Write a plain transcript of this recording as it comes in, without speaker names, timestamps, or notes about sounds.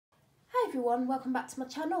everyone, welcome back to my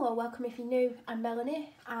channel, or welcome if you're new. I'm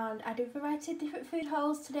Melanie and I do a variety of different food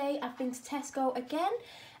hauls. Today I've been to Tesco again.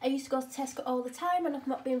 I used to go to Tesco all the time and I've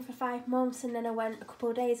not been for 5 months, and then I went a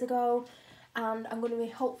couple of days ago and I'm going to be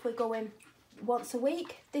hopefully going once a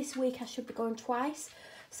week. This week I should be going twice.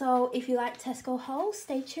 So if you like Tesco hauls,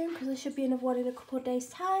 stay tuned because there should be another one in a couple of days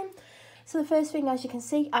time. So the first thing, as you can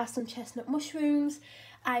see, are some chestnut mushrooms.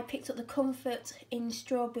 I picked up the Comfort in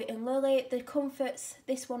Strawberry and Lily. The Comforts,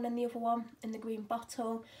 this one and the other one in the green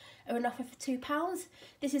bottle, are on offer for £2.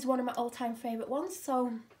 This is one of my all-time favourite ones,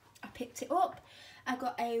 so I picked it up. I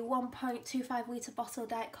got a 1.25 litre bottle of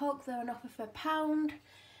Diet Coke. They're on offer for £1.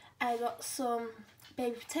 I got some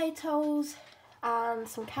baby potatoes and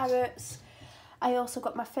some carrots. I also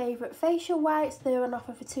got my favourite facial wipes. They're on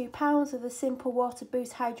offer for £2 of the Simple Water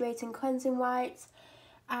Boost Hydrating Cleansing Wipes.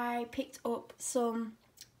 I picked up some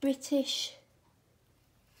British,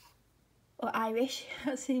 or Irish,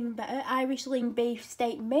 that's even better, Irish lean beef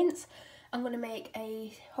steak mince. I'm going to make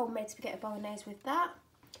a homemade spaghetti bolognese with that.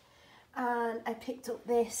 And I picked up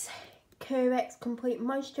this Curex Complete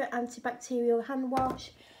Moisture Antibacterial Hand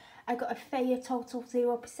Wash. I got a Fair Total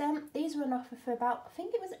 0%. These were on offer for about, I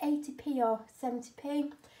think it was 80p or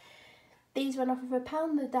 70p. These were on offer for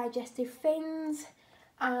 £1, the digestive fins.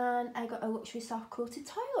 And I got a luxury soft coated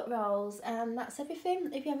toilet rolls, and that's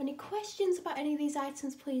everything. If you have any questions about any of these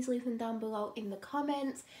items, please leave them down below in the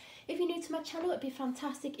comments. If you're new to my channel, it'd be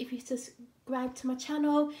fantastic if you subscribe to my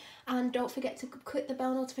channel, and don't forget to click the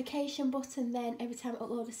bell notification button. Then every time I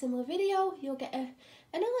upload a similar video, you'll get an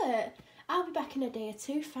alert. I'll be back in a day or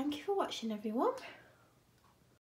two. Thank you for watching, everyone.